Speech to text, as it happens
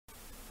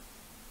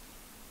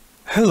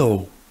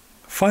Hello!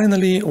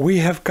 Finally, we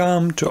have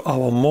come to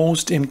our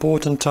most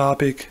important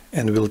topic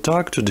and we'll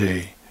talk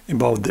today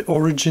about the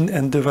origin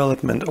and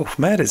development of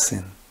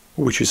medicine,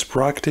 which is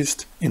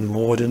practiced in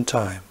modern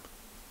time,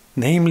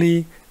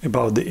 namely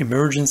about the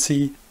emergence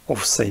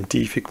of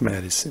scientific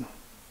medicine.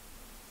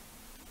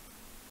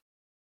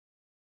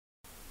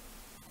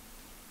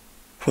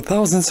 For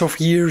thousands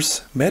of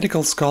years,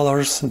 medical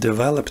scholars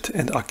developed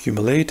and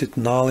accumulated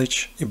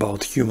knowledge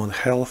about human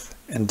health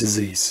and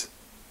disease.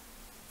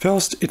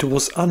 First, it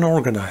was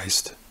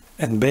unorganized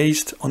and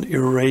based on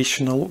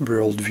irrational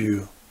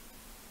worldview.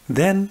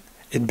 Then,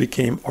 it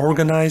became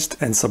organized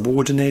and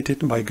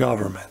subordinated by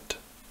government.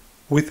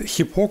 With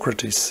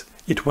Hippocrates,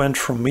 it went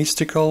from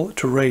mystical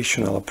to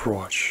rational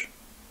approach.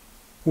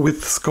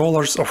 With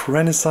scholars of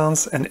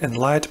Renaissance and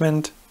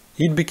Enlightenment,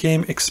 it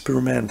became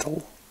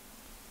experimental.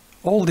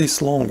 All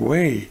this long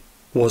way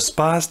was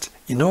passed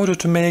in order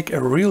to make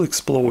a real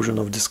explosion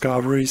of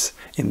discoveries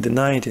in the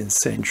 19th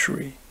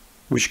century,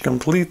 which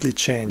completely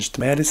changed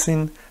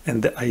medicine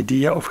and the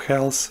idea of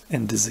health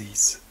and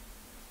disease.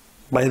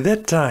 By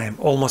that time,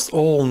 almost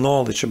all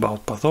knowledge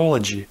about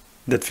pathology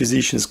that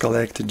physicians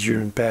collected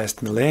during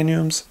past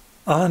millenniums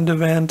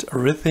underwent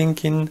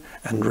rethinking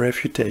and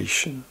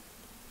refutation.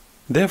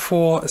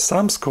 Therefore,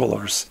 some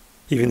scholars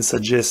even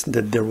suggest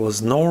that there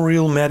was no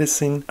real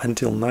medicine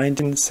until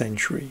 19th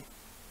century.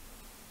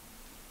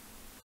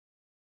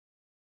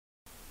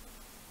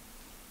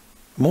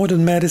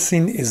 Modern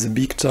medicine is a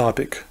big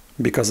topic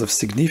because of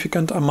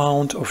significant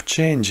amount of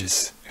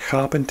changes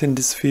happened in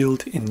this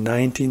field in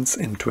 19th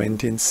and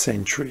 20th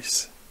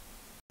centuries.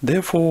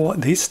 Therefore,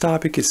 this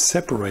topic is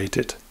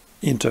separated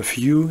into a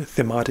few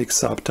thematic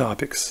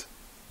subtopics.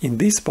 In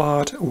this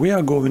part, we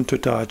are going to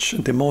touch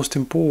the most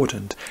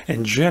important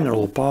and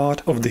general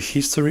part of the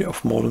history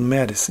of modern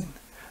medicine,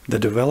 the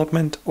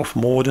development of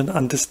modern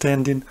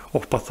understanding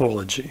of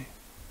pathology.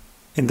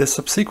 In the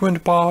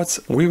subsequent parts,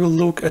 we will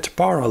look at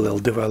parallel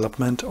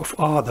development of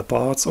other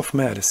parts of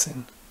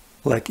medicine,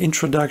 like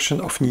introduction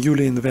of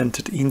newly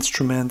invented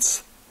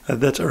instruments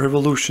that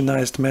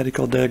revolutionized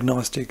medical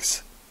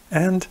diagnostics,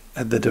 and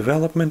at the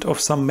development of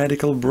some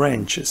medical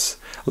branches,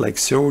 like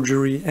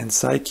surgery and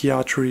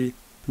psychiatry,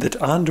 that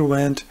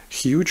underwent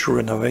huge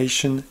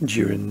renovation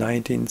during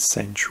 19th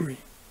century.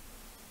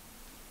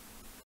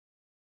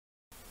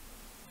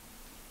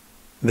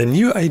 The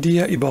new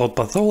idea about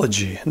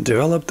pathology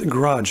developed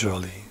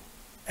gradually.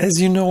 As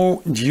you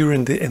know,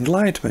 during the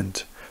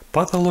Enlightenment,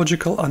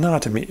 pathological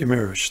anatomy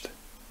emerged.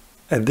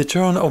 At the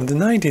turn of the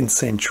 19th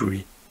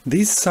century,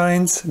 this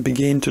science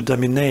began to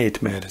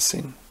dominate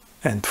medicine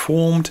and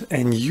formed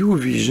a new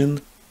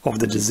vision of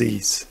the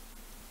disease.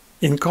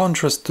 In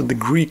contrast to the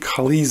Greek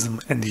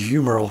holism and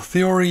humoral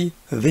theory,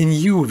 the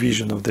new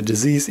vision of the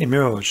disease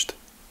emerged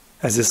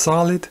as a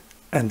solid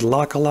and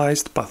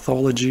localized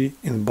pathology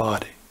in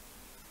body.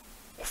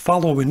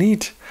 Following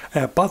it,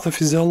 a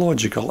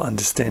pathophysiological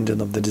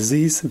understanding of the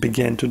disease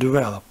began to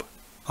develop,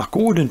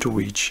 according to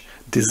which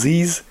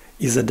disease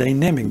is a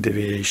dynamic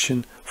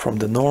deviation from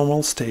the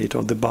normal state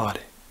of the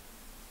body.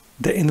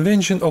 The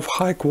invention of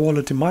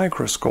high-quality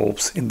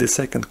microscopes in the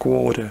second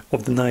quarter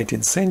of the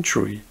 19th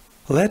century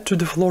led to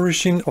the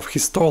flourishing of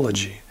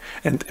histology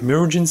and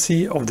emergence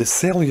of the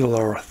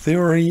cellular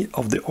theory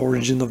of the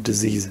origin of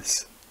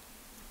diseases.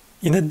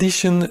 In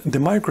addition, the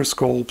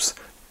microscopes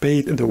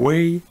paved the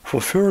way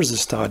for further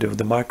study of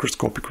the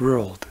microscopic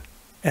world,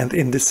 and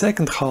in the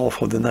second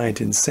half of the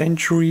 19th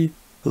century,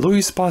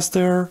 Louis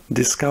Pasteur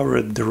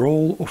discovered the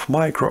role of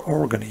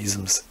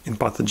microorganisms in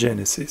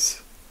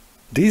pathogenesis.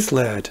 This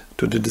led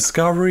to the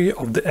discovery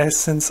of the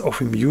essence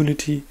of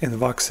immunity and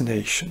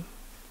vaccination.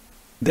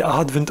 The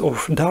advent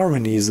of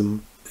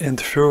Darwinism and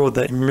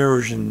further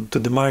immersion to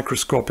the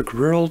microscopic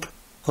world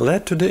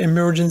led to the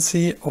emergence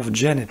of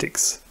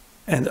genetics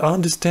and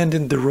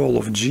understanding the role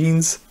of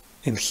genes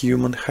in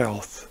human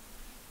health.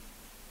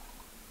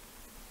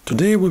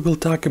 Today we will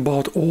talk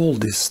about all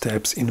these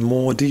steps in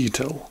more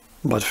detail,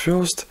 but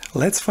first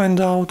let's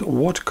find out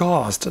what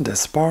caused the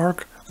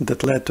spark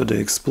that led to the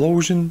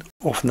explosion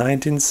of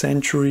 19th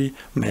century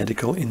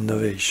medical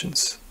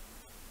innovations.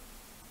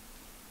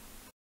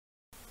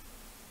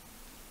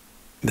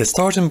 The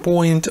starting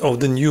point of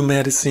the new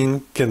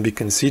medicine can be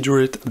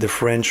considered the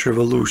French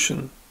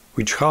Revolution,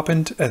 which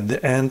happened at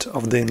the end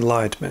of the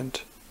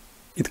Enlightenment.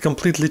 It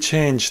completely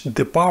changed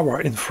the power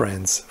in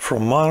France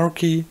from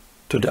monarchy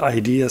to the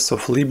ideas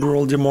of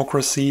liberal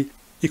democracy,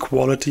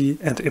 equality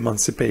and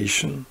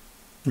emancipation.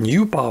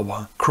 New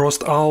power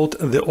crossed out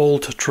the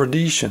old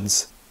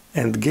traditions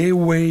and gave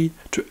way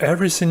to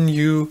everything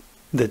new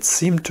that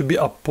seemed to be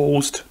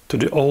opposed to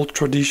the old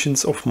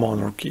traditions of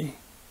monarchy.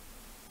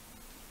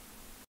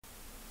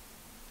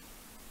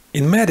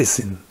 In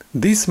medicine,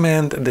 this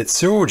meant that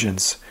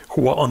surgeons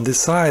who were on the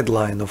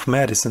sideline of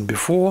medicine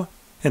before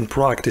and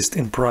practiced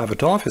in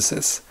private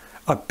offices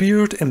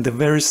appeared in the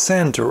very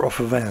center of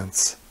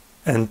events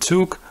and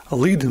took a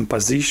leading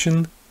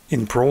position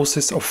in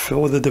process of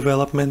further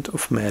development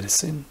of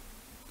medicine.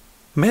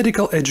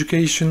 Medical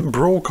education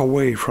broke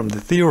away from the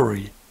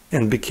theory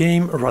and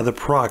became rather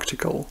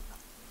practical.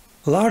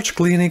 Large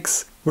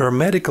clinics where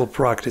medical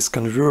practice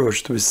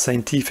converged with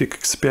scientific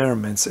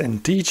experiments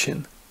and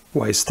teaching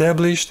were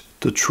established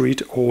to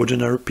treat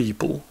ordinary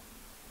people.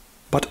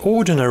 But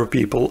ordinary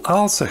people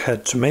also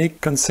had to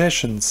make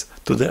concessions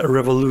to the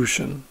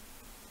revolution.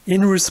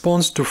 In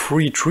response to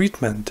free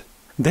treatment,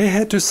 they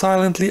had to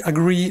silently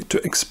agree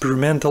to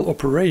experimental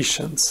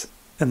operations,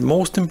 and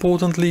most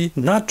importantly,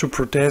 not to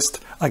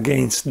protest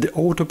against the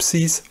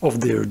autopsies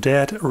of their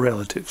dead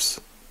relatives.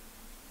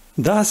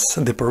 Thus,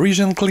 the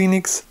Parisian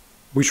clinics,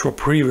 which were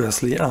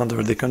previously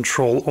under the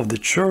control of the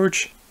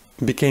Church,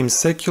 became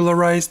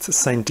secularized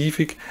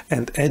scientific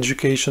and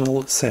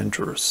educational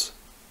centers,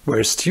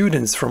 where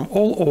students from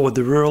all over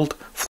the world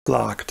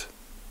flocked.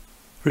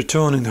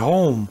 Returning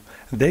home,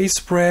 they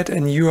spread a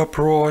new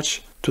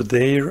approach to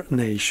their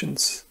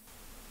nations.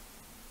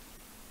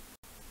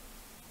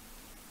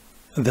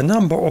 The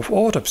number of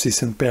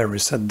autopsies in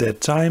Paris at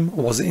that time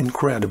was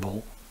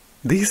incredible.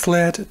 This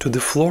led to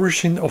the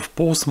flourishing of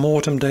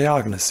post-mortem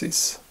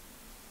diagnosis.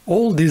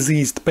 All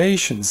diseased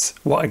patients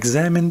were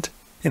examined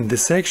in the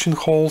section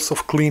halls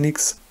of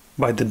clinics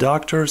by the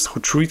doctors who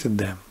treated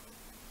them.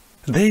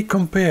 They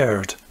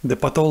compared the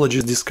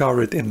pathologies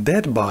discovered in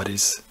dead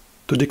bodies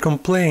to the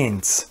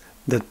complaints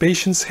that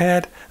patients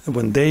had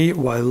when they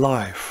were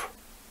alive,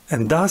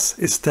 and thus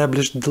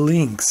established the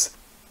links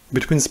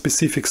between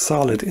specific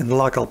solid and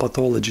local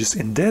pathologies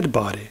in dead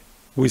body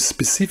with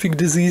specific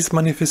disease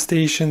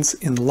manifestations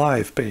in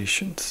live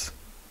patients.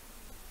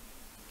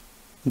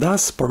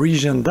 Thus,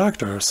 Parisian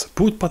doctors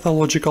put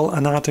pathological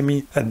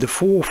anatomy at the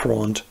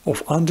forefront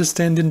of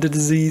understanding the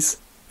disease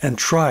and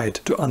tried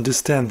to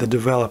understand the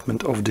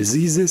development of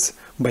diseases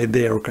by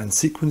their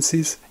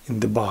consequences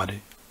in the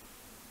body.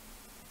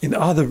 In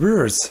other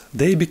words,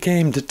 they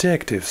became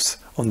detectives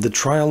on the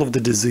trial of the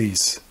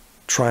disease,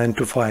 trying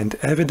to find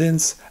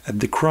evidence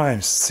at the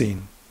crime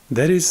scene,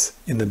 that is,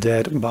 in the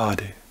dead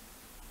body.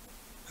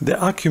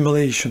 The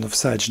accumulation of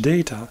such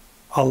data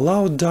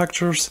allowed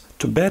doctors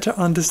to better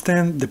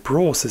understand the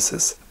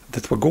processes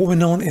that were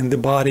going on in the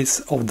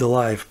bodies of the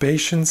live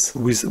patients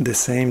with the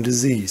same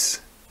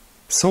disease.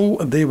 So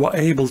they were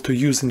able to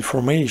use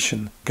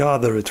information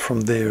gathered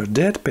from their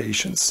dead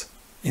patients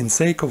in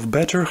sake of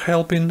better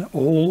helping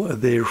all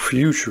their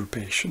future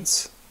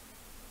patients.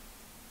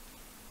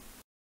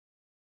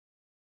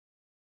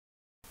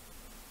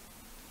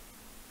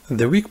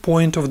 The weak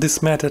point of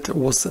this method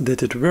was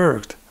that it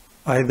worked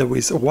either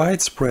with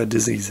widespread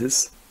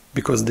diseases,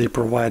 because they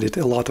provided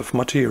a lot of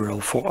material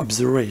for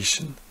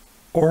observation,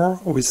 or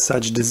with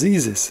such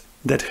diseases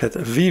that had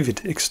vivid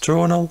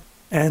external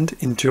and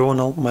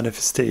internal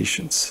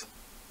manifestations.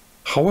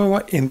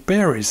 However, in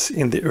Paris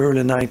in the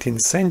early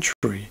 19th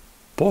century,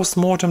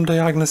 post-mortem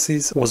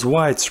diagnosis was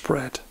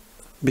widespread,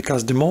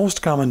 because the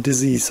most common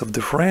disease of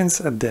the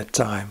France at that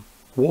time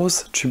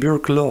was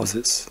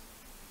tuberculosis,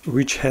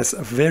 which has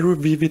very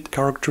vivid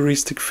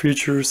characteristic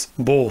features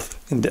both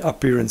in the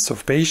appearance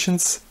of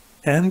patients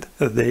and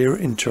their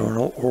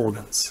internal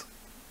organs.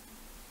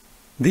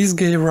 This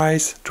gave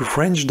rise to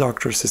French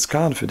doctors'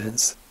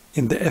 confidence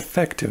in the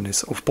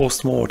effectiveness of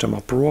post-mortem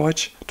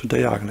approach to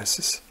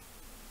diagnosis.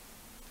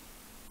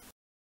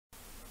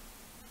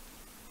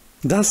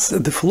 Thus,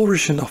 the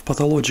flourishing of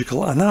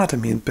pathological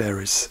anatomy in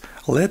Paris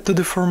led to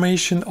the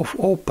formation of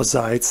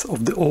opposites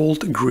of the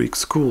old Greek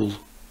school,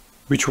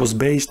 which was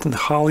based on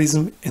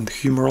holism and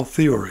humoral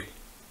theory,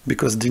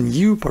 because the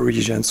new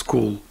Parisian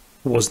school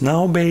was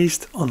now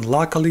based on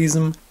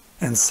localism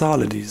and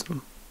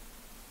solidism.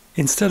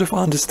 Instead of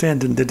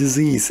understanding the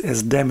disease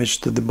as damage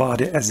to the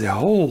body as a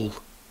whole,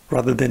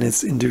 rather than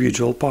its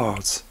individual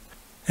parts,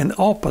 an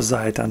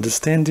opposite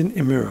understanding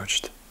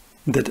emerged,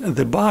 that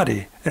the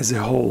body as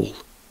a whole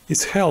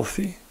is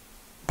healthy,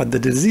 but the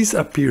disease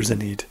appears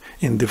in it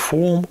in the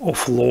form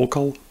of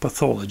local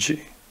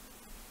pathology.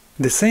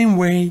 The same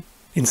way,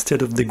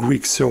 instead of the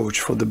Greek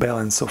search for the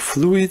balance of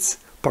fluids,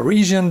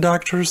 Parisian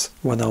doctors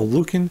were now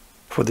looking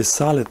for the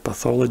solid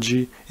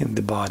pathology in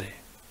the body.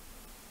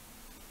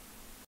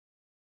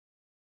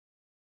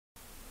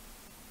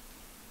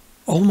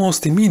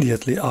 Almost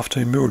immediately after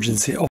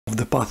emergence of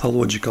the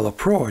pathological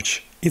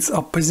approach, its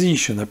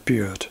opposition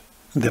appeared,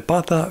 the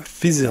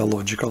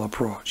pathophysiological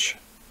approach.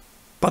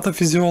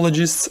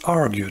 Pathophysiologists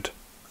argued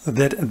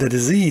that the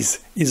disease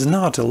is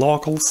not a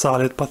local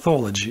solid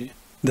pathology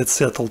that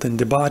settled in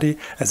the body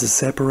as a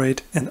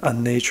separate and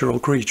unnatural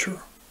creature.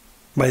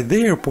 By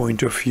their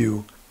point of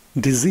view,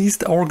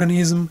 diseased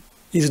organism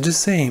is the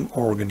same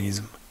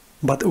organism,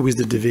 but with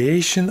the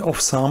deviation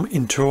of some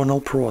internal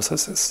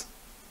processes.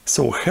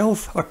 So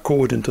health,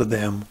 according to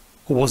them,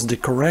 was the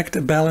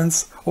correct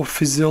balance of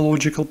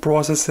physiological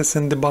processes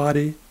in the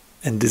body,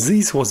 and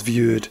disease was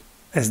viewed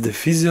as the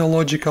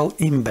physiological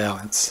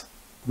imbalance,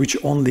 which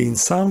only in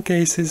some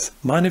cases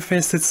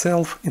manifests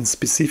itself in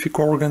specific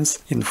organs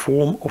in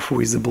form of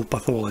visible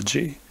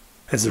pathology,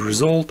 as a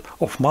result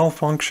of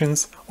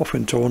malfunctions of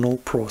internal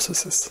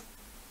processes.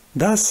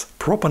 Thus,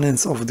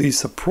 proponents of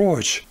this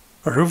approach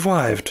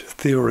revived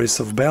theories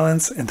of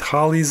balance and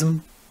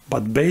holism,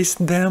 but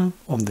based them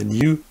on the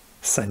new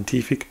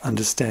scientific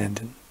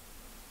understanding.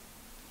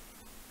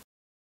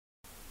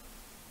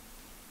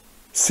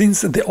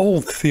 Since the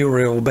old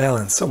theory of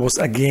balance was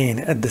again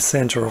at the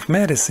center of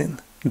medicine,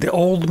 the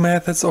old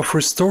methods of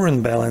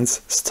restoring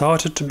balance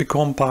started to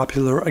become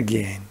popular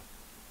again.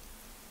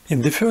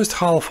 In the first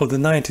half of the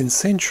 19th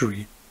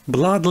century,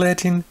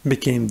 bloodletting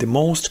became the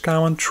most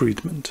common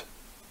treatment.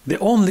 The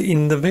only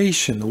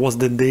innovation was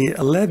that they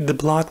let the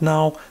blood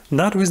now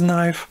not with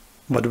knife,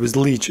 but with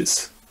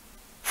leeches.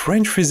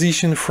 French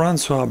physician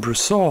François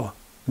Broussard,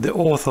 the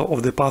author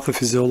of the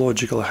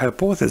pathophysiological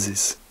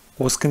hypothesis,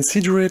 was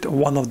considered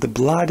one of the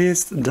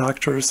bloodiest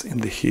doctors in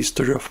the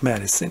history of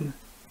medicine,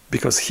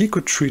 because he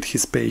could treat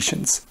his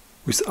patients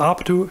with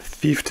up to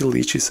 50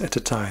 leeches at a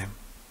time.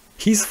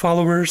 His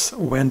followers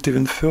went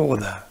even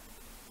further.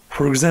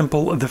 For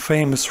example, the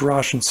famous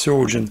Russian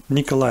surgeon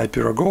Nikolai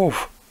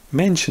Pirogov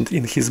mentioned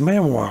in his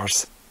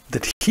memoirs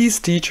that his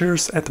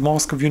teachers at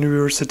Moscow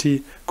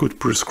University could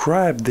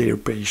prescribe their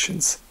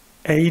patients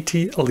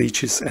 80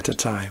 leeches at a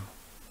time.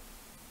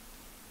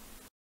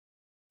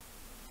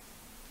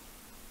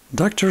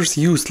 Doctors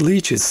used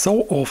leeches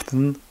so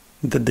often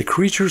that the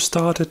creature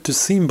started to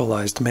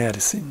symbolize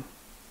medicine.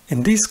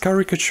 In this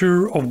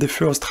caricature of the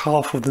first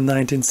half of the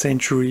 19th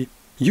century,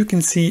 you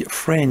can see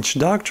French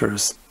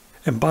doctors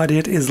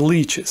embodied as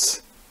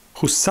leeches,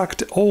 who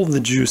sucked all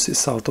the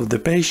juices out of the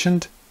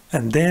patient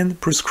and then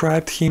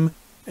prescribed him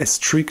a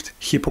strict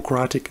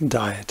Hippocratic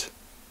diet.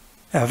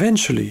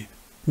 Eventually,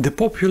 the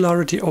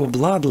popularity of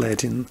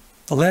bloodletting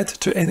led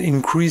to an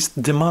increased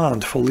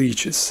demand for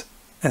leeches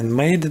and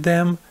made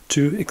them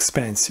too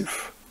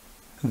expensive.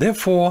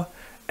 Therefore,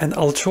 an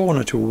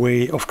alternative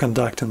way of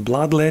conducting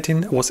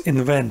bloodletting was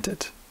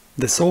invented,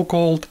 the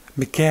so-called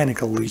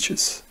mechanical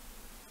leeches.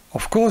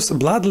 Of course,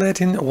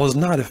 bloodletting was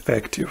not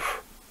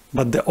effective,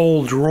 but the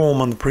old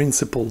Roman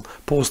principle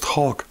post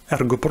hoc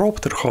ergo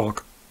propter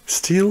hoc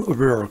still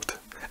worked,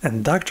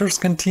 and doctors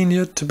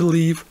continued to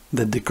believe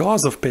that the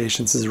cause of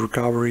patients'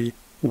 recovery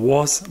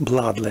was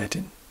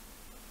bloodletting.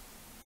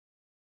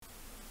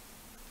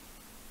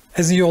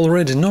 As you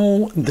already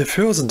know, the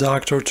first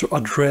doctor to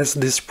address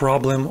this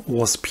problem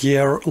was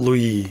Pierre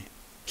Louis.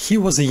 He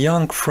was a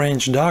young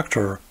French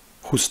doctor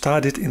who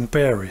studied in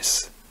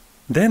Paris.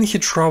 Then he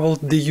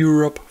traveled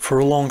Europe for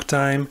a long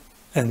time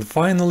and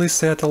finally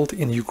settled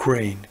in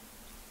Ukraine.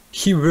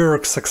 He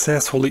worked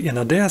successfully in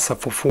Odessa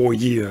for 4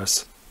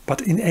 years,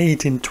 but in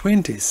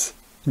 1820s,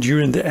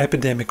 during the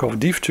epidemic of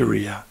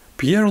diphtheria,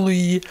 Pierre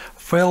Louis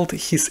felt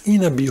his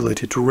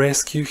inability to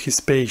rescue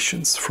his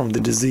patients from the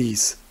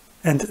disease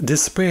and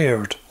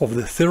despaired of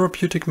the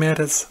therapeutic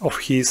methods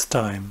of his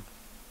time.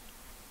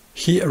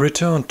 He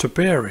returned to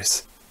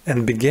Paris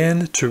and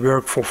began to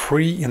work for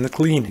free in the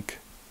clinic,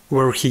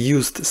 where he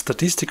used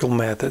statistical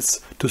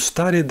methods to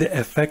study the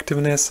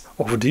effectiveness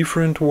of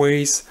different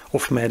ways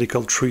of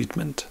medical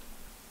treatment.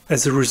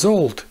 As a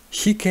result,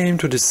 he came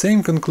to the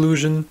same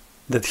conclusion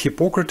that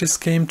Hippocrates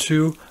came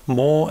to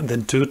more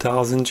than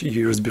 2000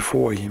 years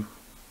before him: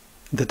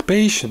 that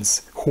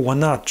patients who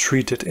were not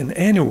treated in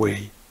any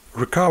way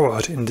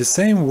recovered in the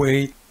same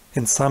way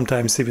and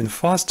sometimes even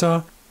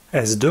faster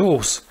as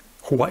those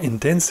who were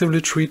intensively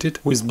treated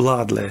with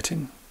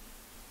bloodletting.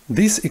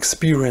 This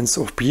experience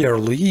of Pierre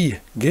Louis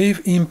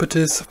gave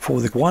impetus for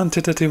the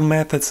quantitative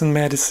methods in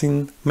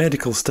medicine,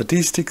 medical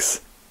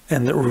statistics,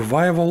 and the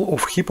revival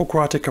of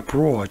Hippocratic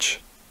approach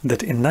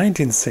that in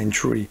 19th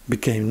century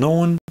became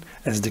known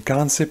as the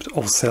concept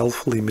of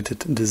self-limited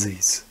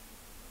disease.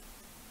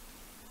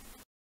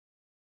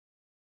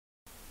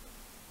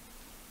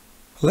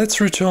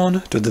 Let's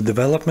return to the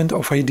development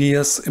of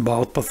ideas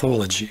about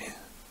pathology.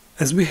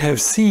 As we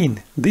have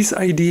seen, these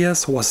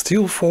ideas were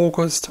still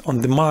focused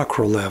on the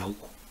macro level,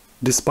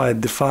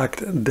 despite the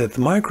fact that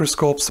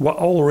microscopes were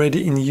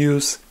already in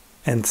use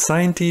and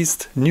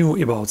scientists knew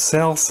about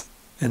cells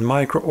and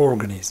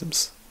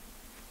microorganisms.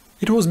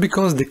 It was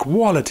because the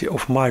quality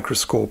of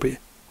microscopy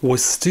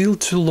was still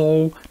too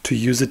low to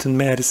use it in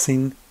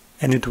medicine,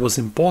 and it was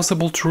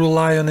impossible to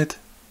rely on it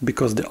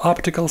because the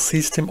optical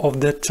system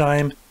of that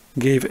time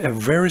gave a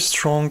very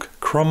strong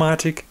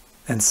chromatic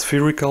and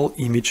spherical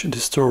image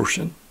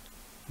distortion.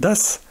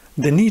 Thus,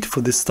 the need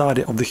for the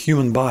study of the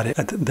human body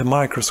at the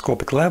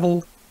microscopic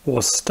level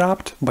was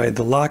stopped by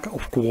the lack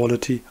of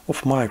quality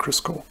of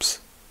microscopes.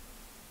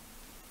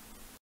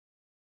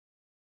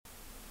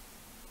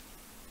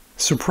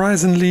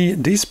 Surprisingly,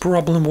 this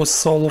problem was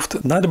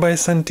solved not by a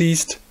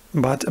scientist,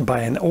 but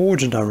by an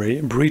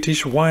ordinary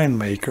British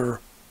winemaker,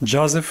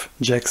 Joseph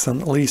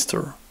Jackson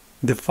Lister,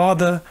 the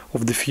father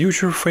of the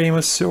future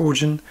famous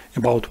surgeon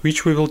about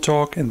which we will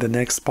talk in the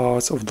next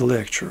parts of the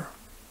lecture.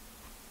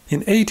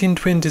 In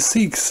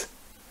 1826,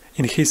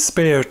 in his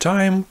spare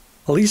time,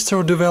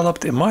 Lister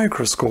developed a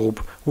microscope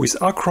with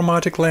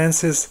achromatic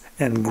lenses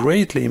and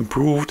greatly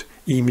improved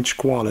image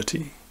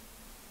quality.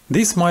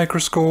 This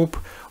microscope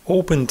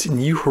opened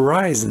new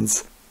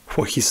horizons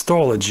for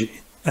histology,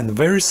 and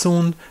very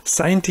soon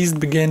scientists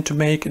began to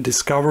make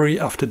discovery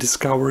after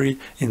discovery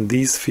in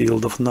this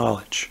field of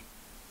knowledge.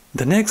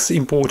 The next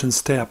important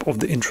step of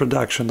the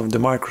introduction of the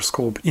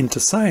microscope into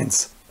science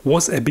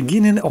was a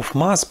beginning of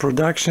mass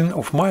production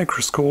of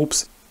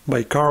microscopes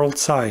by Carl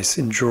Zeiss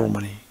in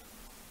Germany.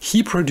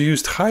 he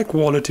produced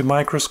high-quality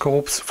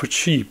microscopes for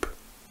cheap,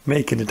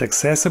 making it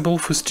accessible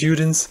for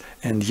students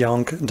and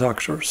young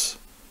doctors.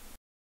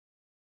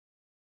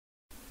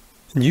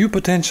 New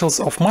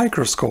potentials of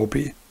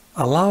microscopy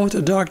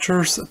allowed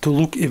doctors to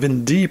look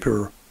even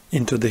deeper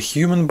into the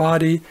human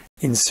body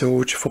in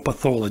search for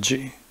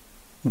pathology.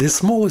 The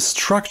smallest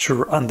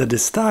structure under the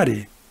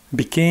study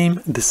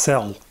became the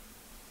cell.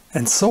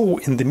 And so,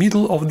 in the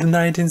middle of the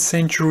 19th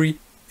century,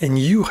 a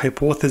new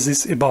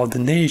hypothesis about the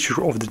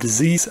nature of the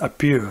disease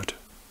appeared,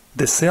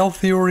 the cell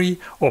theory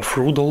of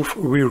Rudolf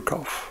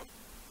Virchow.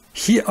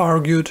 He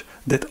argued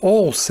that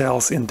all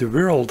cells in the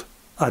world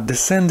are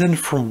descended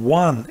from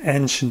one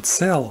ancient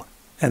cell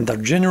and are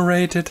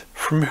generated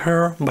from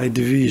her by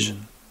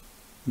division.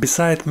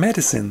 Beside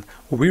medicine,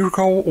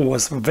 Virchow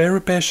was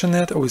very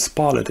passionate with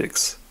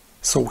politics,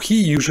 so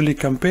he usually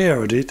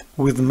compared it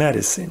with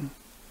medicine.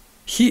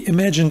 He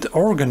imagined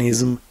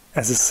organism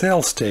as a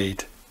cell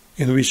state,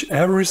 in which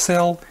every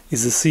cell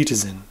is a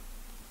citizen.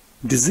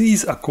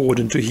 Disease,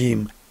 according to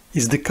him,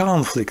 is the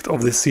conflict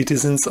of the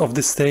citizens of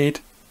the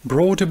state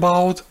brought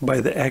about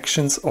by the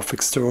actions of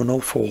external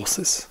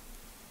forces.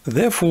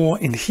 Therefore,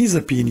 in his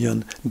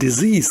opinion,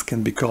 disease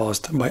can be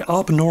caused by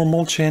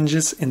abnormal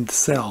changes in the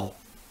cell,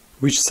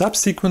 which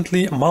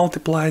subsequently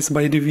multiplies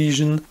by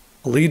division,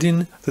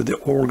 leading to the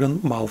organ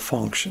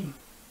malfunction.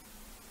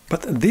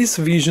 But this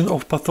vision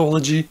of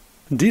pathology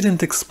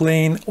didn't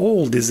explain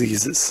all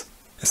diseases,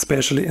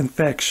 especially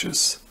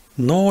infectious,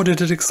 nor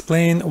did it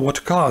explain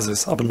what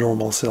causes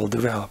abnormal cell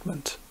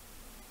development.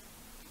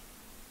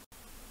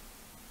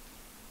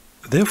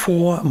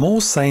 Therefore,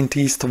 most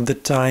scientists of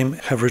that time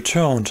have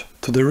returned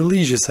to the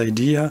religious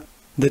idea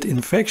that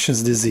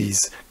infectious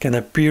disease can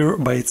appear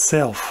by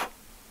itself,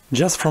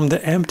 just from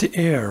the empty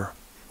air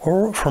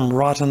or from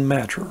rotten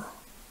matter.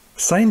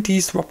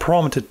 Scientists were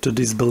prompted to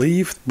this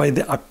belief by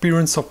the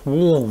appearance of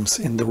worms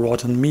in the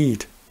rotten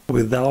meat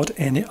without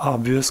any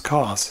obvious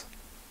cause.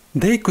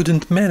 They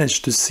couldn't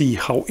manage to see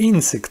how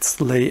insects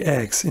lay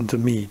eggs into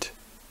meat,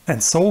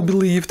 and so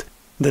believed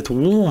that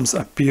worms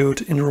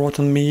appeared in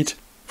rotten meat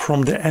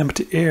from the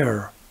empty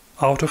air,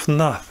 out of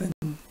nothing.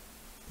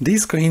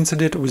 This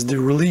coincided with the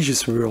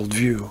religious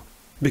worldview,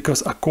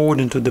 because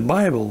according to the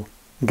Bible,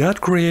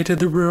 God created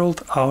the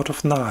world out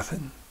of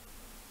nothing.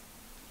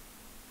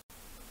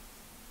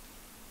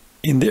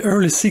 In the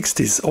early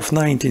 60s of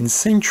 19th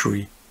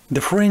century,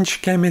 the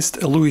French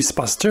chemist Louis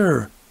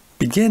Pasteur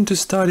began to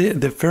study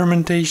the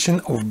fermentation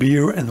of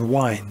beer and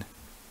wine.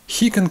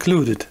 He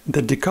concluded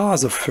that the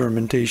cause of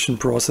fermentation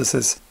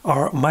processes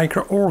are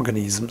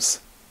microorganisms,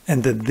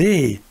 and that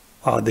they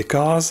are the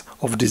cause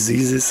of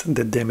diseases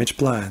that damage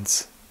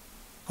plants.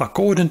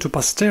 According to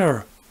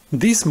Pasteur,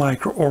 these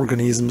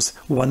microorganisms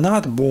were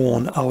not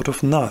born out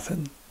of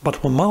nothing,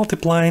 but were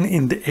multiplying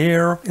in the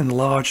air in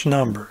large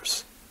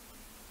numbers.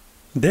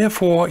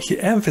 Therefore, he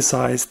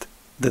emphasized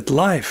that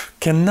life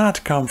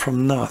cannot come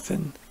from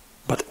nothing,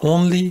 but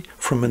only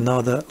from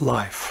another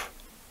life.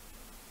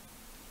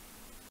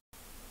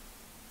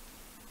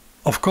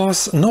 Of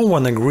course, no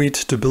one agreed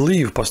to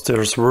believe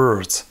Pasteur's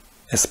words,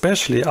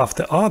 especially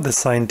after other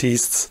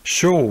scientists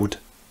showed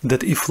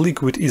that if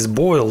liquid is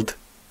boiled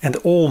and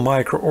all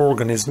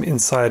microorganisms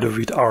inside of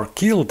it are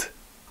killed,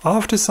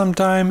 after some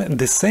time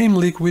the same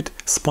liquid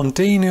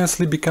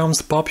spontaneously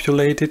becomes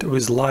populated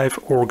with live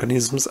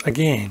organisms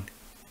again.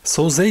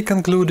 So they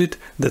concluded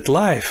that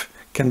life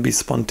can be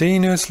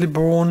spontaneously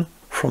born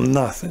from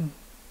nothing.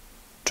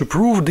 To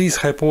prove this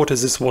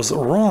hypothesis was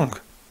wrong,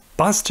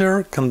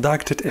 Pasteur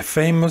conducted a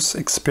famous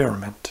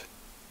experiment.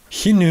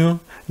 He knew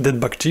that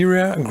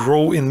bacteria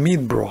grow in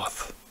meat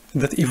broth,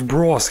 that if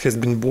broth has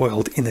been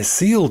boiled in a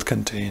sealed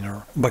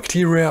container,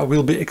 bacteria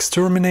will be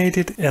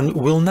exterminated and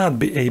will not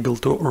be able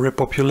to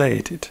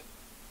repopulate it.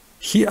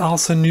 He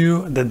also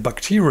knew that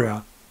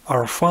bacteria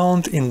are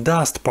found in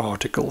dust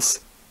particles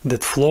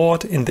that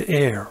float in the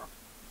air.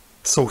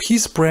 So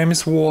his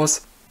premise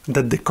was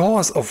that the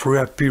cause of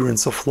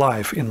reappearance of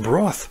life in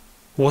broth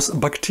was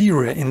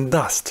bacteria in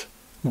dust,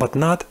 but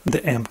not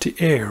the empty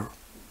air.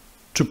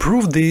 To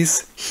prove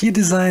this, he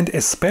designed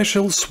a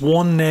special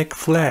swan neck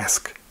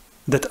flask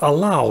that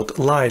allowed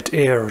light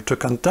air to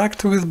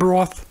contact with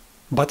broth,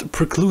 but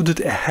precluded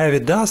heavy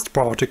dust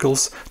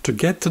particles to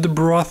get to the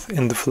broth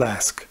in the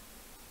flask.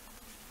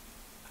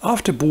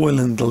 After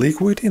boiling the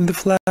liquid in the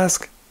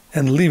flask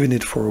and leaving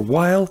it for a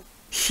while,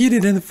 he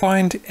didn't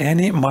find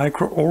any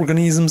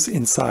microorganisms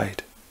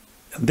inside.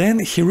 Then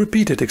he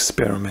repeated the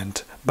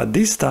experiment, but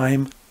this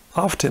time,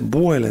 after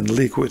boiling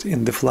liquid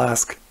in the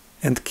flask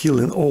and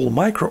killing all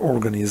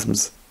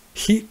microorganisms,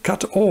 he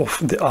cut off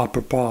the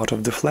upper part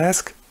of the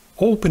flask,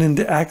 opening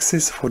the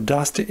access for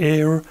dusty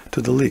air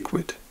to the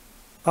liquid.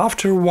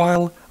 After a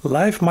while,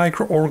 live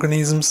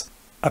microorganisms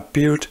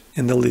appeared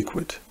in the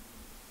liquid.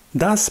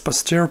 Thus,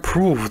 Pasteur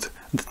proved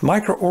that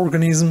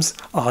microorganisms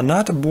are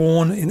not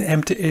born in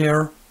empty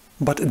air,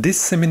 but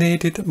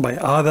disseminated by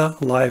other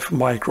live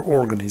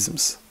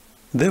microorganisms.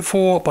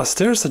 Therefore,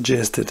 Pasteur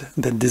suggested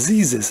that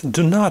diseases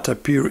do not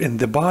appear in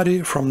the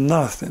body from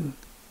nothing,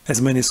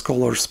 as many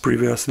scholars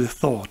previously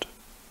thought,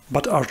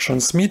 but are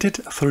transmitted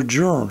through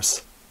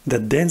germs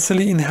that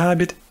densely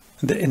inhabit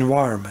the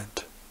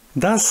environment.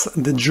 Thus,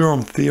 the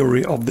germ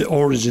theory of the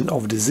origin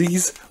of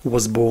disease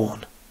was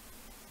born.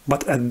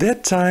 But at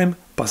that time,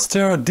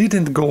 Pasteur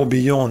didn't go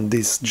beyond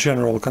this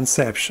general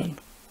conception,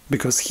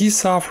 because he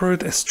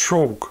suffered a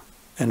stroke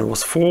and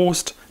was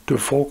forced to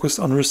focus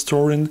on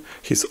restoring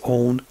his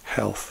own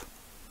health.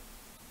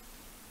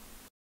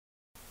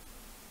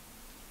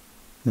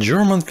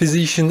 German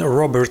physician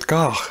Robert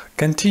Koch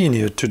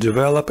continued to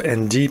develop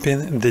and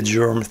deepen the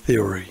germ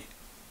theory.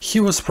 He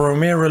was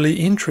primarily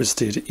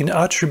interested in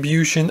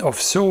attribution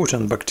of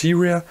certain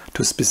bacteria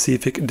to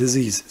specific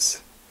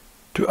diseases.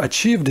 To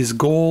achieve this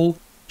goal,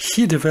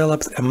 he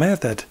developed a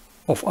method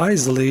of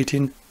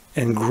isolating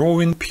and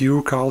growing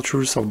pure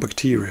cultures of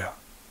bacteria.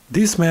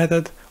 This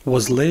method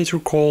was later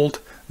called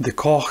the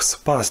Koch's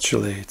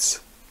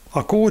postulates.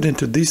 According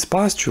to these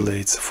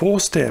postulates, 4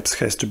 steps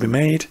has to be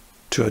made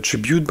to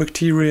attribute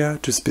bacteria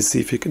to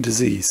specific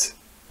disease.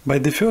 By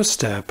the first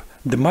step,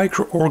 the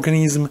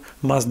microorganism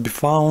must be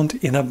found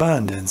in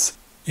abundance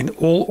in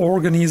all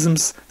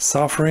organisms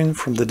suffering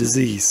from the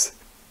disease,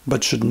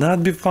 but should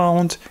not be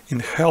found in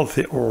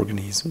healthy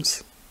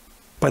organisms.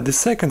 By the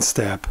second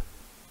step,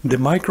 the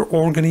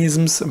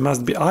microorganisms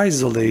must be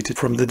isolated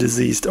from the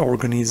diseased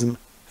organism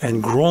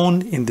and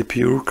grown in the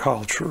pure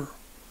culture.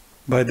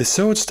 By the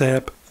third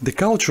step, the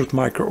cultured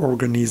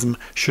microorganism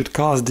should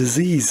cause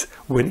disease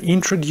when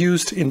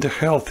introduced in the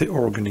healthy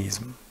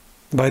organism.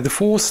 By the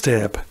fourth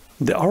step,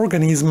 the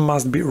organism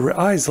must be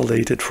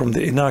re-isolated from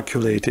the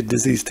inoculated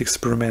diseased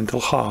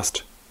experimental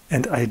host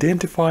and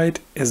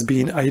identified as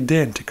being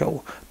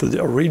identical to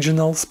the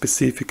original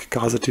specific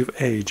causative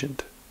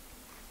agent.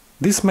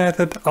 This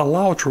method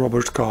allowed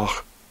Robert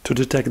Koch to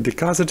detect the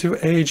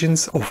causative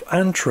agents of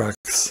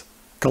anthrax,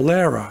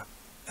 cholera,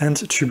 and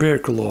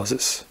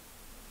tuberculosis.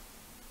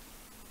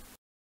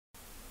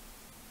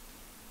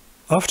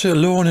 After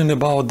learning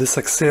about the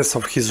success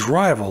of his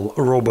rival,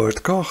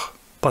 Robert Koch,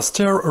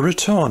 Pasteur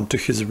returned to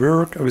his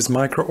work with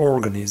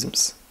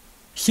microorganisms.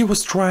 He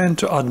was trying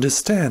to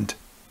understand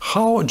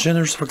how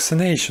Jenner's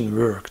vaccination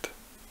worked.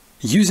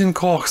 Using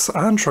Koch's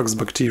anthrax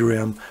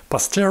bacterium,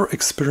 Pasteur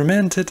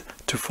experimented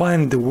to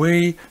find the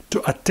way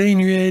to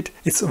attenuate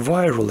its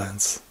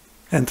virulence,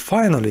 and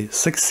finally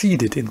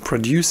succeeded in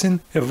producing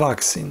a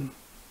vaccine.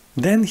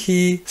 Then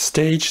he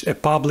staged a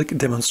public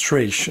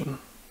demonstration.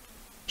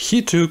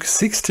 He took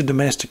 60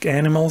 domestic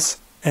animals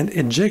and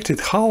injected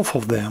half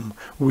of them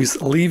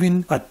with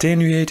living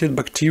attenuated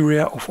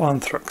bacteria of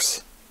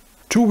anthrax.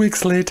 2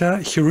 weeks later,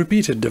 he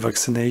repeated the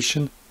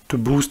vaccination to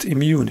boost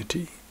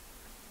immunity.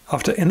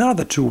 After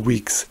another 2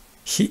 weeks,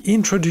 he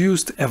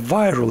introduced a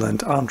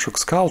virulent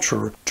anthrax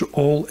culture to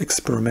all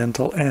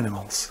experimental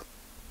animals.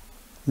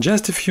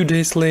 Just a few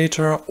days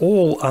later,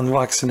 all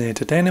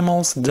unvaccinated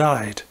animals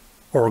died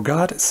or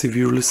got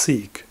severely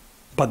sick,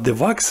 but the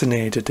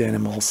vaccinated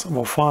animals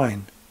were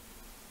fine.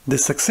 The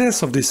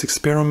success of this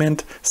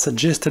experiment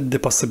suggested the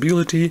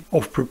possibility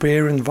of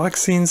preparing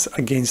vaccines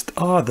against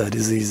other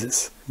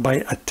diseases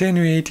by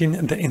attenuating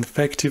the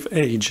infective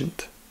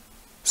agent.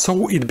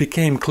 So it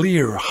became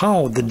clear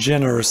how the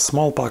Jenner's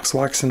smallpox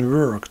vaccine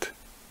worked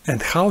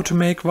and how to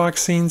make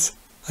vaccines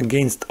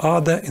against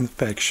other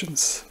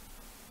infections.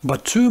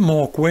 But 2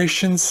 more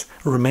questions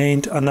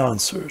remained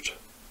unanswered.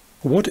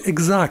 What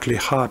exactly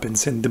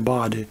happens in the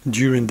body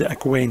during the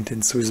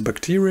acquaintance with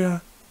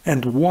bacteria,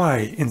 and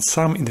why in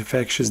some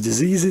infectious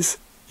diseases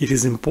it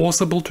is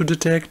impossible to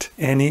detect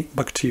any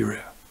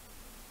bacteria?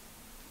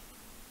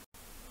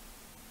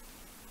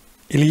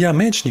 Ilya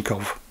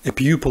Mechnikov, a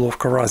pupil of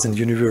Karazin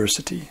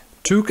University,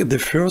 took the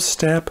first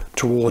step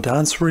toward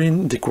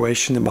answering the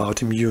question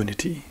about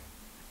immunity.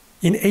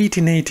 In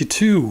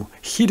 1882,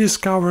 he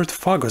discovered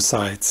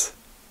phagocytes,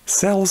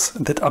 cells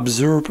that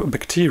absorb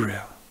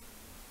bacteria,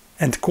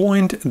 and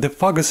coined the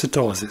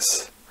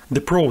phagocytosis,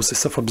 the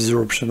process of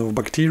absorption of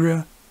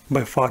bacteria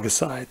by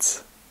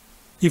phagocytes.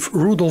 If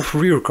Rudolf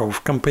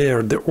Virchow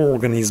compared the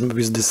organism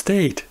with the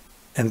state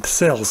and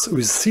cells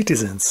with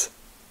citizens,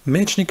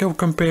 Mechnikov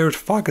compared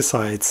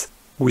phagocytes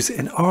with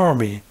an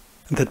army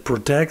that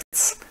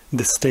protects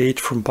the state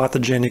from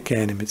pathogenic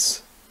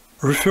enemies.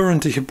 Referring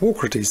to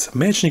Hippocrates,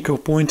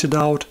 Mechnikov pointed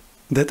out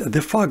that the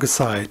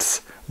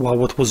phagocytes were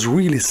what was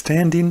really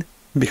standing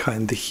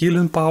behind the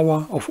healing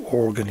power of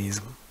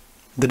organism.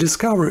 The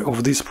discovery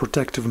of this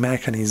protective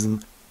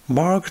mechanism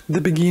marked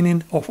the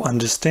beginning of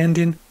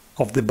understanding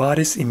of the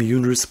body's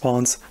immune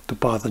response to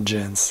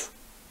pathogens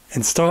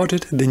and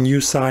started the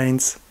new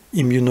science,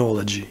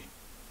 immunology.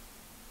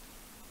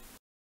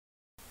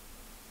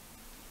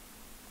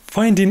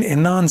 Finding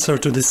an answer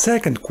to the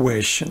second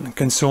question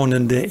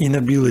concerning the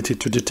inability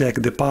to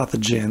detect the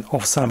pathogen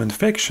of some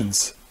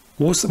infections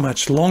was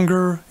much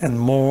longer and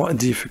more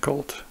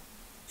difficult.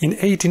 In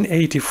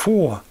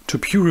 1884, to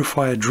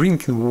purify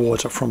drinking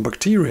water from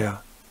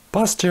bacteria,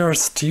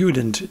 Pasteur's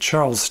student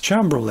Charles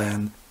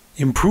Chamberlain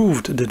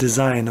improved the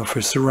design of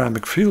a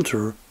ceramic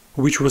filter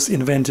which was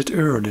invented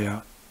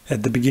earlier,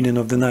 at the beginning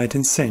of the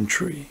 19th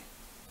century.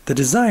 The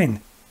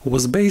design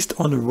was based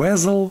on a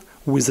vessel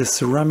with a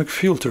ceramic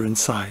filter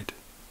inside.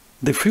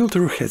 The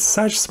filter had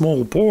such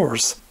small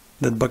pores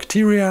that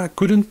bacteria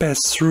couldn't pass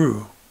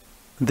through.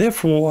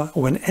 Therefore,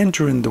 when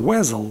entering the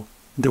vessel,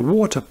 the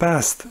water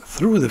passed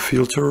through the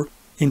filter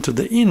into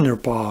the inner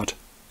part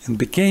and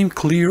became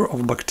clear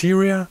of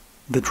bacteria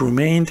that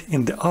remained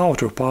in the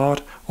outer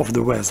part of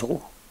the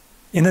vessel.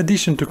 In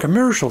addition to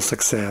commercial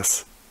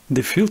success,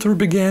 the filter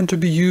began to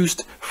be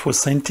used for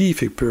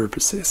scientific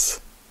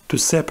purposes, to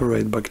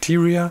separate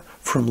bacteria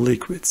from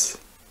liquids.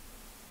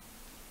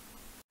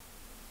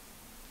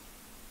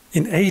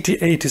 In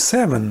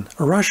 1887,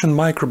 Russian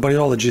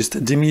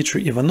microbiologist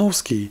Dmitry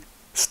Ivanovsky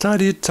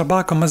studied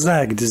tobacco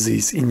mosaic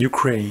disease in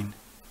Ukraine.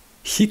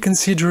 He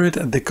considered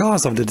the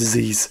cause of the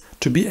disease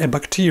to be a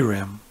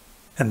bacterium,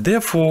 and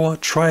therefore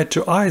tried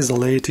to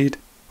isolate it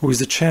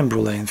with a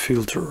Chamberlain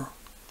filter.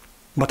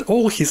 But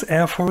all his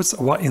efforts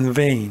were in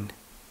vain,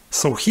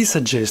 so he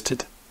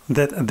suggested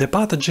that the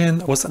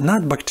pathogen was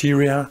not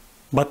bacteria,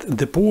 but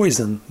the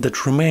poison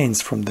that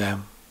remains from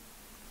them.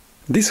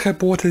 This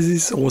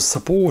hypothesis was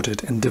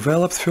supported and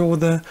developed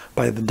further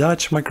by the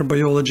Dutch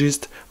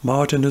microbiologist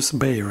Martinus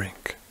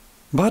Beijerinck.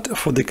 But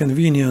for the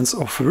convenience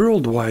of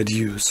worldwide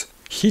use,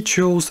 he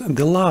chose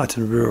the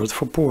Latin word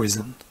for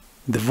poison,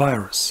 the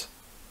virus.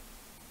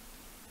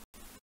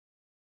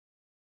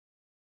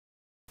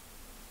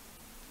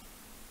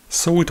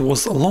 So it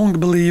was long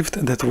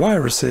believed that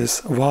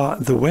viruses were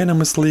the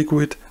venomous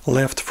liquid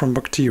left from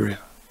bacteria.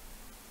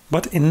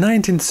 But in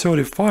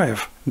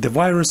 1935, the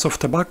virus of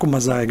tobacco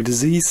mosaic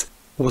disease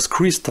was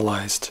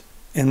crystallized,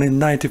 and in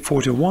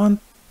 1941,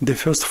 the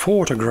first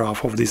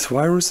photograph of this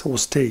virus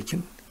was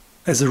taken.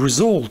 As a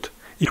result,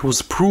 it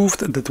was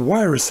proved that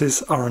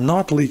viruses are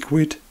not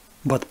liquid,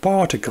 but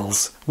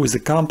particles with a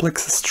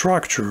complex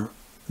structure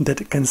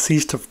that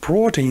consist of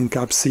protein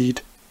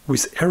capsid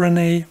with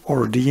RNA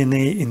or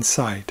DNA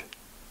inside.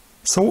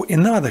 So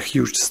another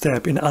huge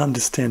step in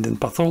understanding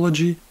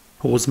pathology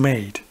was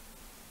made.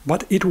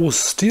 But it was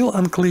still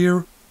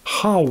unclear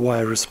how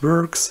virus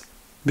works,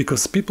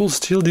 because people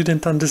still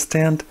didn't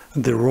understand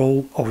the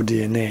role of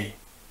DNA.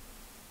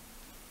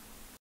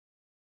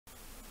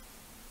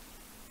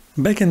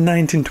 Back in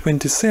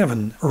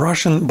 1927,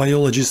 Russian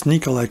biologist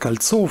Nikolai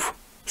Koltsov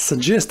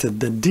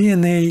suggested that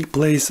DNA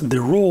plays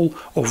the role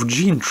of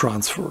gene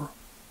transfer.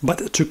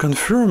 But to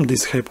confirm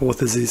this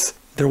hypothesis,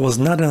 there was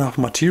not enough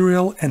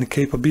material and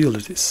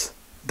capabilities.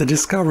 The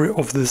discovery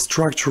of the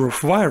structure of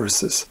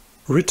viruses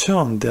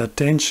returned the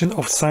attention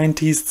of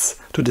scientists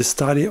to the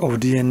study of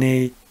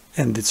DNA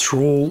and its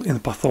role in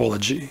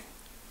pathology.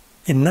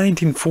 In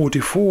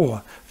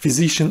 1944,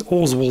 physician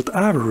Oswald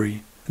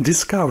Avery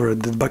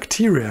discovered that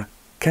bacteria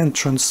can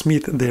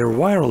transmit their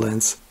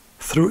virulence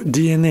through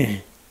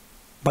DNA.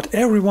 But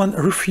everyone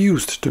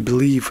refused to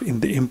believe in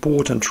the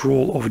important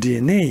role of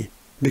DNA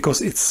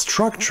because its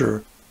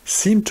structure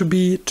seemed to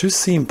be too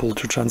simple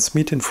to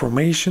transmit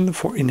information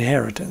for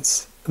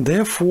inheritance.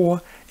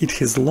 Therefore, it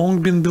has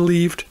long been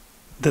believed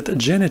that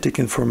genetic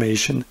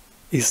information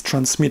is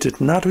transmitted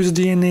not with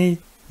DNA,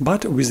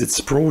 but with its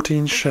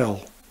protein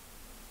shell.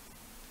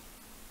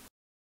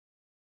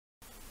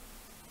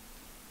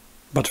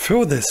 But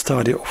further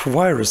study of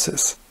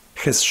viruses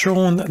has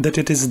shown that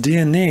it is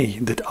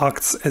DNA that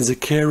acts as a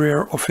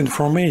carrier of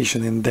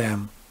information in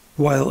them,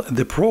 while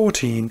the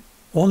protein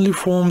only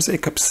forms a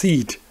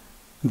capsid,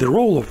 the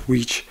role of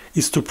which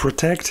is to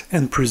protect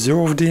and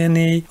preserve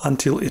DNA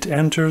until it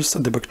enters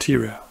the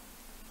bacteria.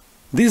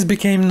 This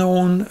became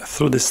known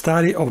through the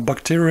study of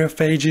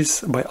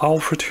bacteriophages by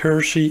Alfred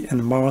Hershey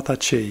and Martha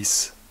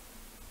Chase.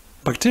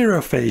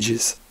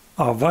 Bacteriophages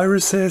are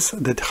viruses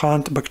that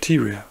hunt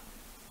bacteria.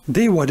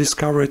 They were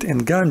discovered in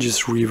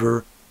Ganges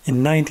River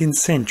in 19th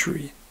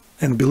century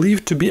and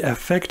believed to be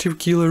effective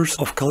killers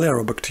of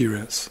cholera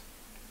bacteria.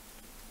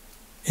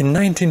 In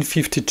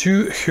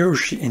 1952,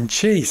 Hershey and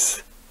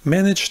Chase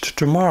managed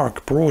to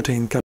mark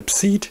protein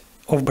capsid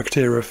of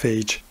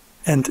bacteriophage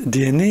and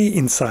DNA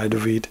inside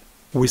of it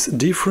with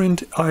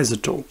different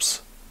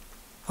isotopes.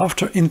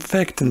 After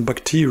infecting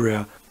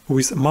bacteria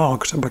with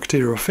marked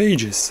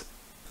bacteriophages,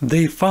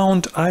 they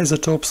found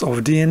isotopes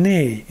of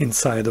DNA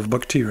inside of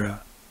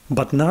bacteria,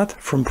 but not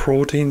from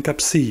protein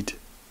capsid,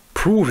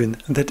 proving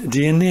that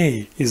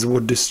DNA is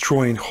what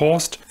destroying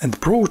host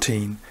and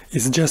protein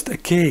is just a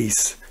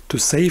case to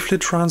safely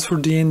transfer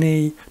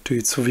DNA to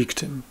its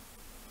victim.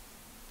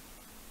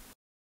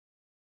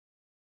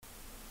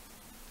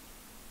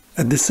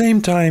 At the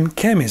same time,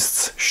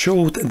 chemists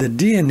showed that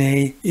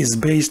DNA is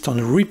based on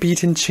a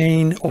repeating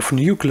chain of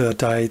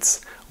nucleotides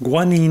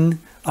guanine,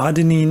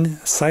 adenine,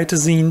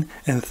 cytosine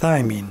and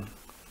thymine.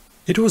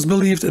 It was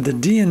believed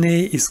that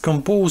DNA is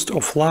composed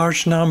of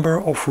large number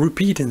of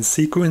repeating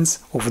sequences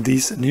of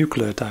these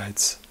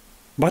nucleotides.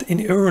 But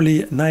in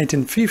early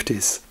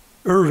 1950s,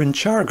 Erwin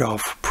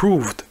Chargaff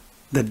proved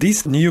that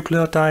these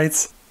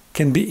nucleotides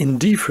can be in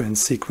different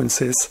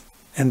sequences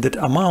and that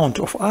amount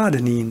of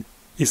adenine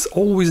is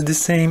always the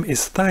same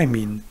as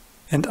thymine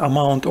and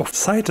amount of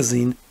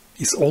cytosine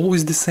is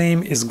always the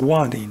same as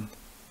guanine,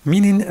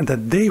 meaning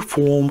that they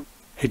form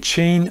a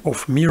chain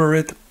of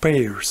mirrored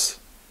pairs.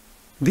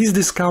 This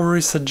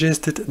discovery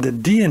suggested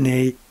that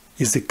DNA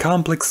is a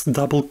complex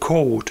double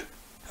code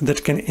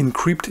that can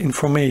encrypt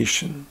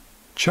information.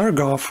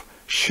 Chargaff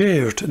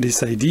shared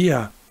this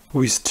idea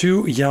with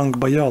two young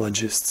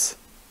biologists,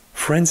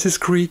 Francis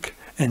Crick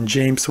and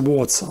James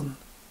Watson,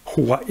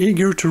 who were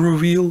eager to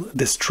reveal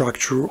the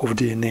structure of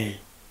DNA.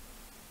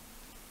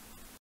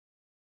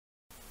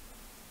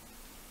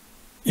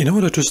 In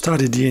order to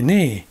study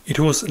DNA, it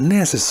was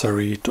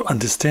necessary to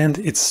understand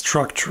its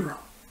structure.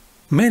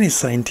 Many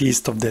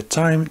scientists of that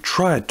time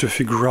tried to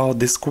figure out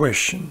this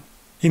question,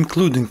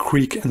 including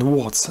Crick and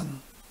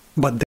Watson.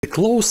 But the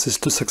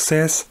closest to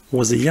success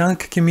was a young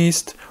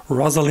chemist,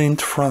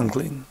 Rosalind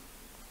Franklin.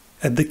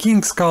 At the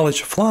King's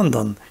College of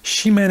London,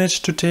 she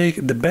managed to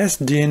take the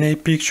best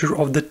DNA picture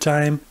of the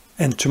time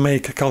and to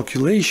make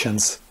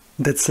calculations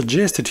that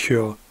suggested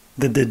her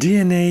that the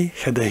DNA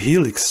had a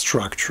helix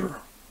structure.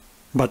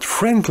 But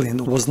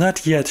Franklin was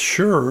not yet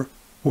sure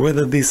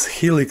whether this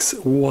helix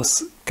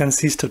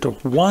consisted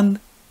of 1,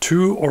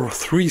 2 or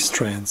 3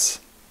 strands.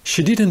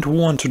 She didn't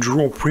want to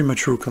draw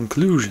premature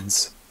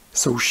conclusions,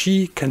 so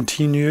she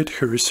continued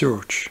her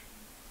research.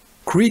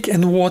 Crick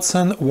and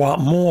Watson were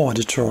more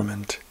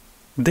determined.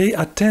 They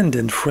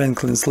attended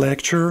Franklin's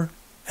lecture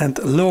and,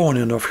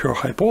 learning of her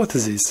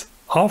hypothesis,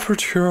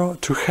 offered her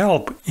to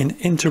help in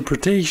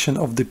interpretation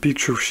of the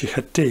picture she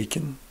had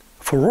taken.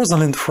 For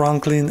Rosalind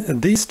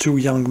Franklin, these two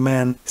young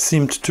men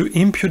seemed too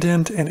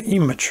impudent and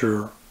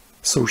immature,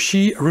 so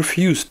she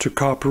refused to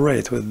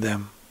cooperate with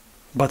them.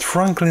 But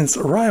Franklin's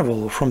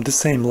rival from the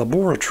same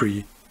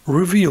laboratory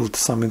revealed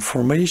some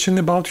information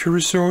about her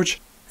research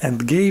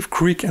and gave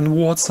Crick and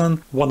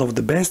Watson one of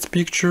the best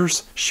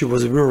pictures she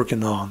was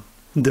working on,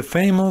 the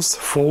famous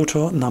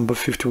photo number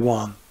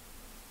 51.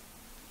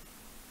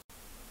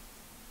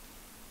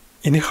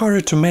 In a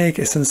hurry to make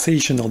a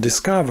sensational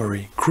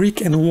discovery,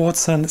 Crick and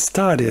Watson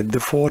studied the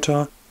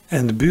photo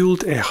and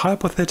built a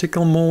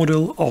hypothetical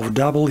model of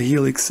double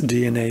helix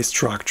DNA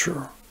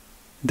structure.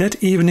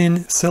 That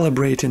evening,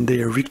 celebrating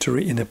their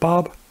victory in a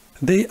pub,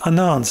 they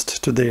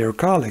announced to their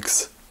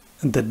colleagues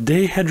that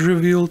they had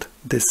revealed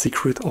the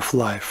secret of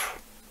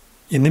life.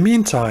 In the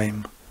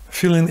meantime,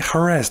 feeling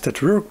harassed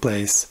at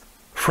workplace,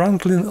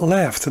 Franklin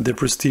left the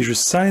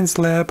prestigious science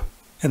lab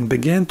and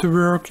began to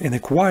work in a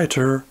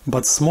quieter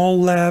but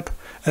small lab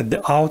at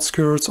the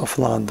outskirts of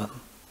London.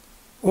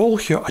 All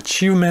her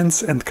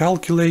achievements and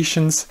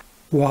calculations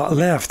were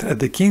left at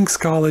the King's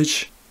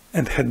College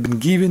and had been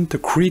given to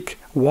Crick,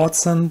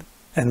 Watson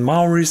and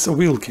Maurice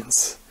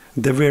Wilkins,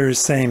 the very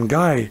same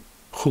guy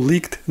who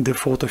leaked the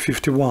photo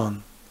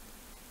 51.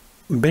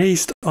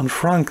 Based on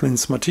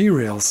Franklin's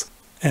materials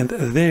and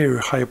their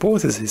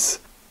hypothesis,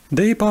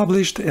 they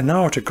published an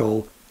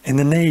article in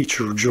a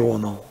Nature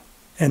journal,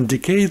 and a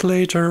decade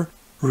later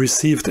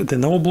received the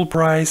Nobel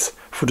Prize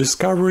for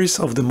discoveries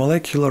of the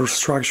molecular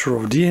structure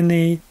of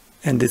DNA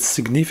and its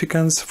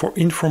significance for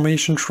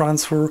information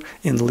transfer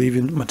in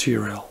living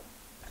material.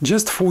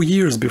 Just 4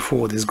 years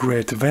before this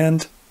great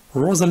event,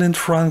 Rosalind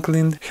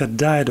Franklin had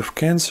died of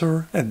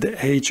cancer at the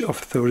age of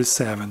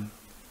 37.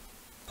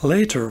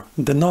 Later,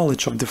 the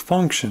knowledge of the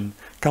function,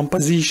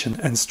 composition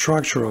and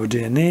structure of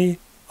DNA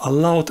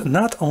allowed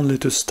not only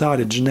to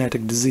study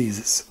genetic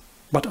diseases,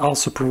 but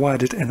also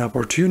provided an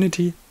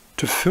opportunity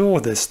to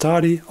further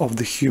study of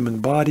the human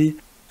body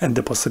and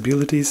the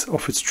possibilities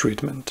of its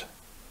treatment.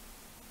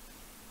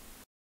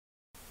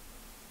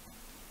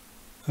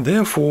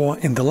 Therefore,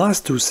 in the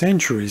last 2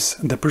 centuries,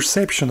 the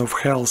perception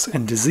of health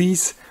and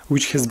disease,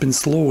 which has been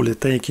slowly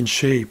taking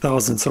shape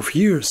thousands of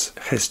years,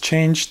 has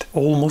changed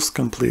almost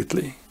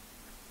completely.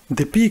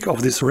 The peak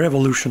of these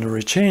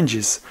revolutionary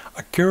changes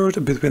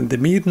occurred between the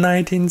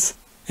mid-19th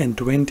and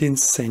 20th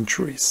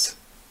centuries,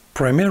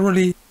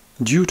 primarily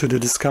due to the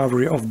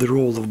discovery of the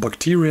role of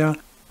bacteria,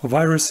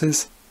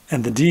 viruses,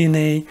 and the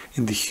DNA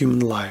in the human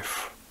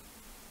life.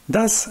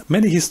 Thus,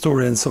 many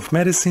historians of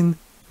medicine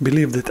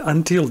believe that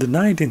until the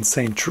 19th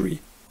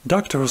century,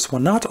 doctors were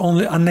not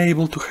only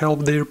unable to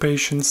help their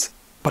patients,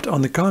 but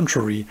on the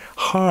contrary,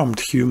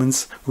 harmed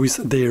humans with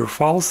their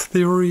false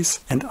theories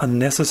and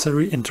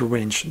unnecessary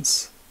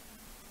interventions.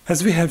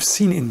 As we have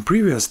seen in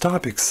previous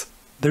topics,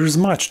 there is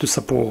much to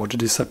support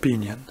this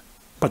opinion.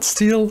 But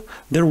still,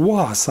 there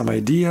were some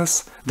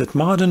ideas that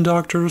modern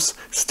doctors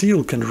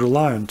still can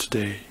rely on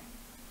today.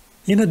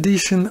 In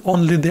addition,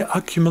 only the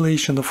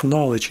accumulation of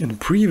knowledge in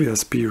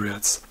previous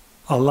periods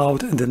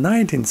allowed the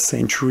 19th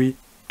century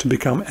to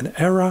become an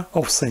era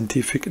of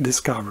scientific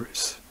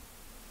discoveries.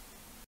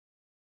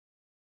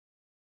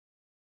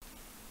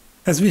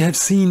 As we have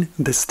seen,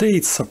 the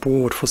state's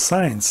support for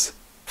science,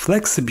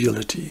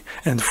 flexibility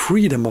and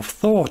freedom of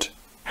thought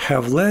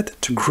have led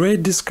to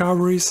great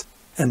discoveries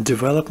and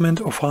development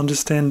of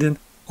understanding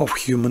of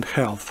human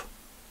health.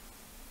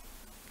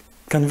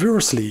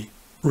 Conversely,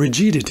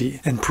 rigidity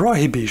and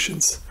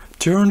prohibitions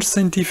turned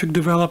scientific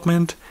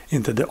development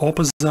into the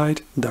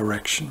opposite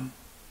direction.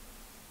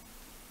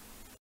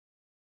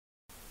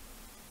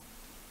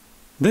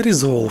 That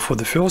is all for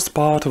the first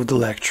part of the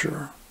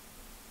lecture.